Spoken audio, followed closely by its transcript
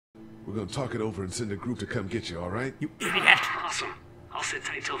We're gonna talk it over and send a group to come get you, all right? You idiot! Awesome. I'll sit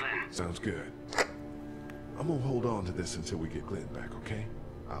tight till then. Sounds good. I'm gonna hold on to this until we get Glenn back, okay?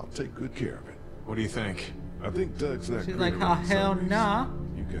 I'll take good care of it. What do you think? I think Doug's not She's great like, oh around hell zombies. nah.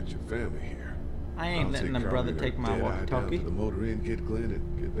 You got your family here. I ain't I'll letting take a brother Carly take and my Deadeye down walkie-talkie. to the motor inn, get Glenn,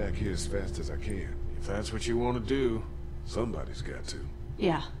 and get back here as fast as I can. If that's what you want to do. Somebody's got to.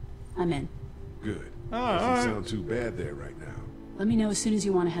 Yeah, I'm in. Good. Alright. Doesn't sound too bad there right now. Let me know as soon as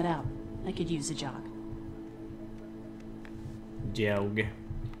you want to head out. I could use a jog. Jog.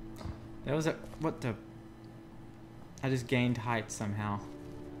 That was a... What the... I just gained height somehow.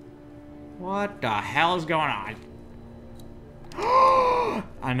 What the hell is going on?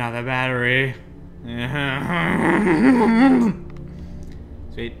 Another battery.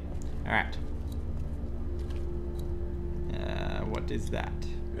 Sweet. Alright. What is that?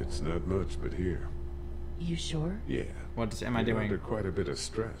 It's not much, but here. You sure? Yeah. What am I You're doing? under quite a bit of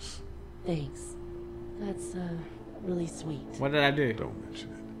stress. Thanks. That's, really sweet. What did I do? Don't mention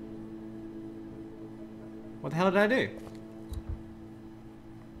it. What the hell did I do?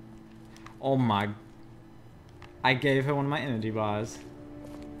 Oh my... I gave her one of my energy bars.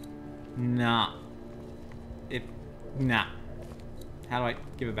 Nah. Nah. How do I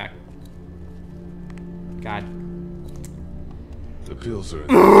give it back? God. The pills are in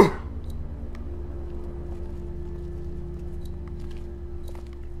there.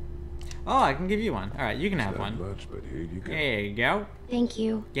 Oh, I can give you one. Alright, you can have Not one. much, but here you go. There you go. Thank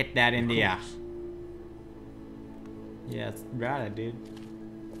you. Get that in the air. Yeah, that's right, I did.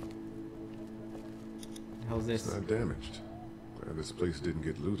 What the hell's It's this? not damaged. Glad this place didn't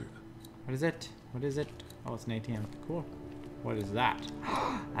get looted. What is it? What is it? Oh, it's an ATM. Cool. What is that?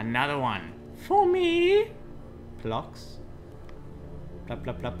 Another one. For me. Blocks. Plop,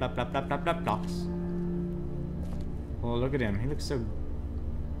 plop, plop, plop, plop, plop, plop, plop, blocks. Oh, look at him. He looks so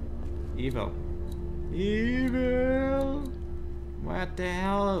evil. Evil. What the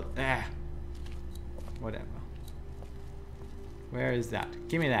hell? Ah. Whatever. Where is that?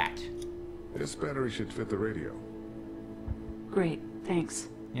 Give me that. This battery should fit the radio. Great, thanks.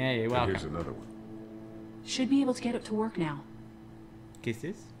 Yeah, you're And welcome. here's another one. Should be able to get it to work now.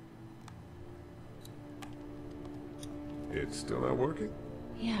 Kisses. It's still not working?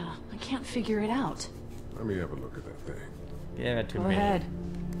 Yeah, I can't figure it out. Let me have a look at that thing. Give it to Go me. ahead.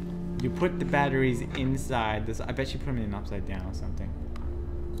 You put the batteries inside this. I bet you put them in upside down or something.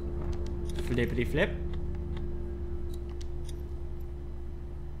 Flippity flip.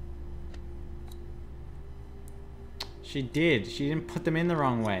 She did. She didn't put them in the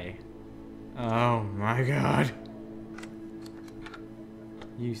wrong way. Oh my god.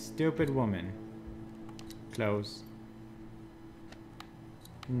 You stupid woman. Close.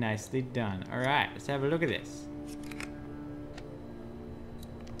 Nicely done. Alright, let's have a look at this.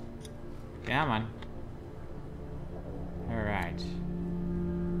 Come on. Alright.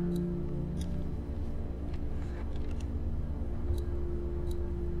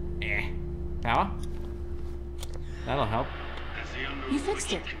 Power? That'll help. You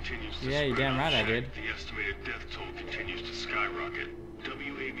fixed it. Yeah, you're damn right I did. The estimated death toll continues to skyrocket.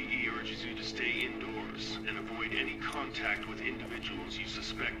 WABE urges you to stay indoors and avoid any contact with individuals you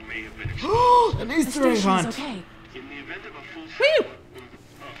suspect may have been exposed. An The Easter egg station's hunt! okay. In the event of a full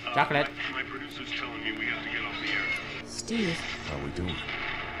Chocolate. My producer's telling me we have to get off the air. Steve, How we doing?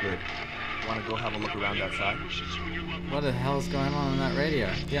 Good. Want to go have a look around outside? What the hell's going on that radio?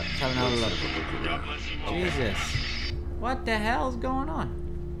 Yep, let's have another look. God bless you both. Jesus. What the hell's going on?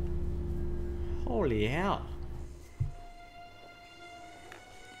 Holy hell.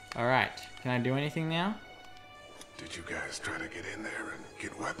 Alright, can I do anything now? Did you guys try to get in there and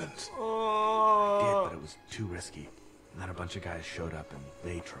get weapons? Did, but it was too risky. And then a bunch of guys showed up and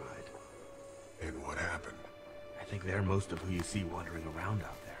they tried. And what happened? I think they're most of who you see wandering around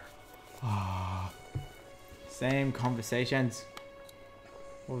out there. Same conversations.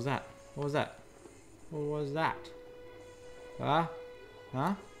 What was that? What was that? What was that? Huh?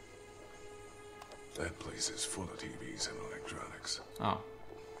 Huh? That place is full of TVs and electronics. Oh.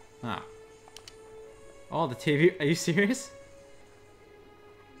 Ah. Oh, the TV. Are you serious?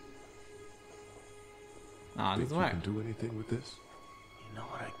 Ah, it Think doesn't you work. can do anything with this? You know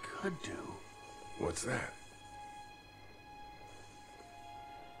what I could do? What's that?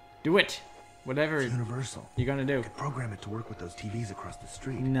 Do it. Whatever It's universal. you're gonna do. I could program it to work with those TVs across the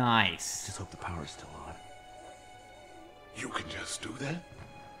street. Nice. Just hope the power's still on. You can just do that?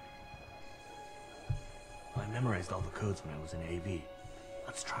 Well, I memorized all the codes when I was in AV.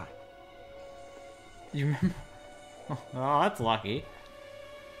 Let's try. You remember? Oh, that's lucky.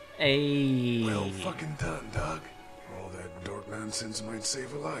 Hey. Well fucking done, Doug. All that dark nonsense might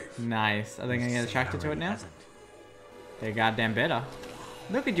save a life. Nice. Are they gonna get attracted to it now? Hasn't. They goddamn better.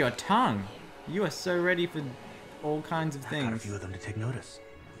 Look at your tongue. You are so ready for all kinds of I've got a things. few of them to take notice.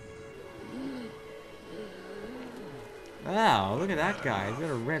 Wow, look at that guy. He's got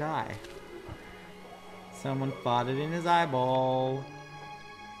a red eye. Someone farted in his eyeball.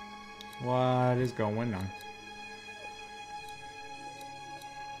 What is going on?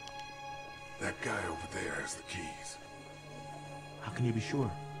 That guy over there has the keys. How can you be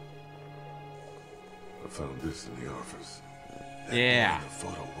sure? I found this in the office. That Yeah. guy in the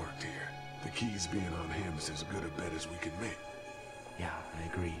photo worked here. The keys being on him is as good a bet as we can make. Yeah, I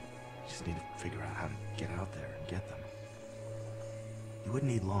agree. Just need to figure out how to get out there and get them. You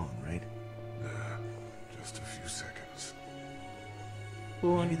wouldn't need long, right? Nah, just a few seconds.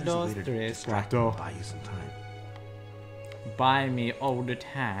 Maybe Un, there's a dos, way to tres, distract them and cuatro. buy you some time. Buy me all the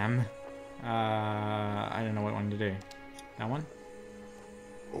time. I don't know what one to do. That one?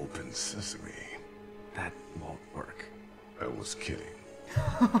 Open sesame. That won't work. I was kidding.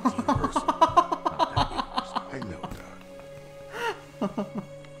 It's universal. Not that universal. I know, Doc.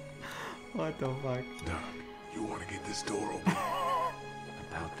 What the fuck? Doc, you want to get this door open?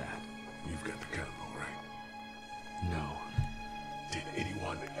 About that. You've got the combo, right? No. Did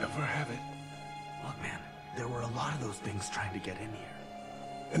anyone ever have it? Look, man, there were a lot of those things trying to get in here.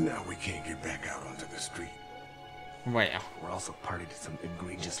 And now we can't get back out onto the street. Wait. We're also party to some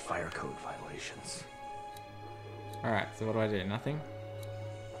egregious fire code violations. Alright, so what do I do? Nothing?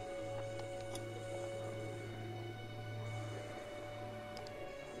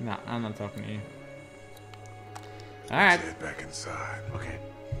 No, I'm not talking to you. Alright, Let's head back inside. Okay.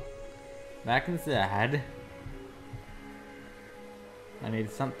 back inside. I need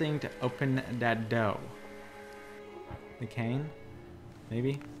something to open that door. The cane?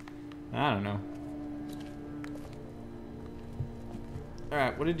 Maybe? I don't know.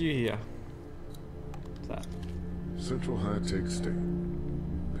 Alright, what did you hear? What's that? Central High-Tech State.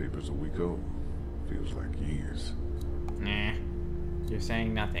 Paper's a week old. Feels like years. Nah. You're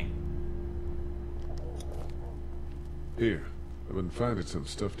saying nothing. Here, I've been finding some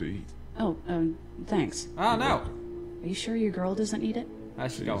stuff to eat. Oh, thanks. Oh no! Are you sure your girl doesn't need it? I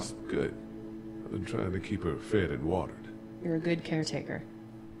should go. She's good. I've been trying to keep her fed and watered. You're a good caretaker.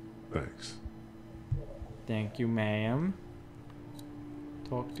 Thanks. Thank you, ma'am.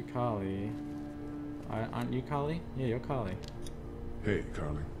 Talk to Carly. Aren't you Carly? Yeah, you're Carly. Hey,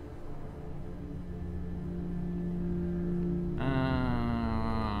 Carly.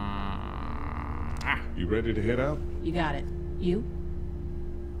 You ready to head out? You got it. You?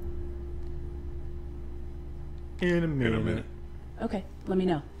 In a In minute. a minute. Okay, let me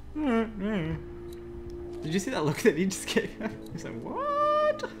know. Did you see that look that he just gave? He's like,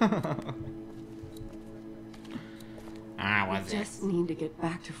 what? What's this? Just need to get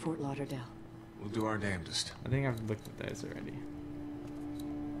back to Fort Lauderdale. We'll do our damnedest. I think I've looked at those already.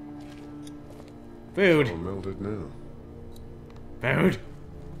 Food. All melted now. Food.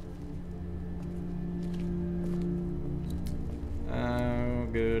 Oh,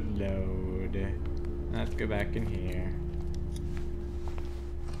 good load. Let's go back in here.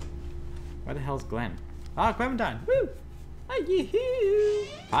 Where the hell's Glenn? Ah, Clementine! Woo! Ah, yee-hoo!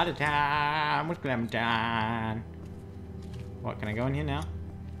 Party time with Clementine. What, can I go in here now?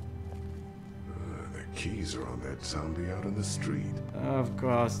 The keys are on that zombie out in the street. Of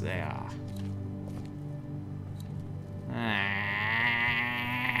course they are.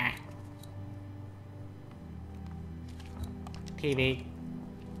 Ah. TV.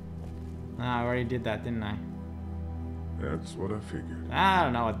 Oh, I already did that, didn't I? That's what I figured. I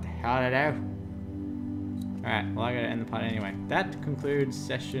don't know what the hell to do. Alright, well I gotta end the part anyway. That concludes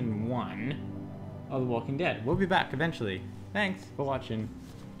session 1 of The Walking Dead. We'll be back eventually. Thanks for watching.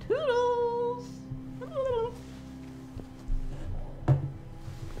 Toodles!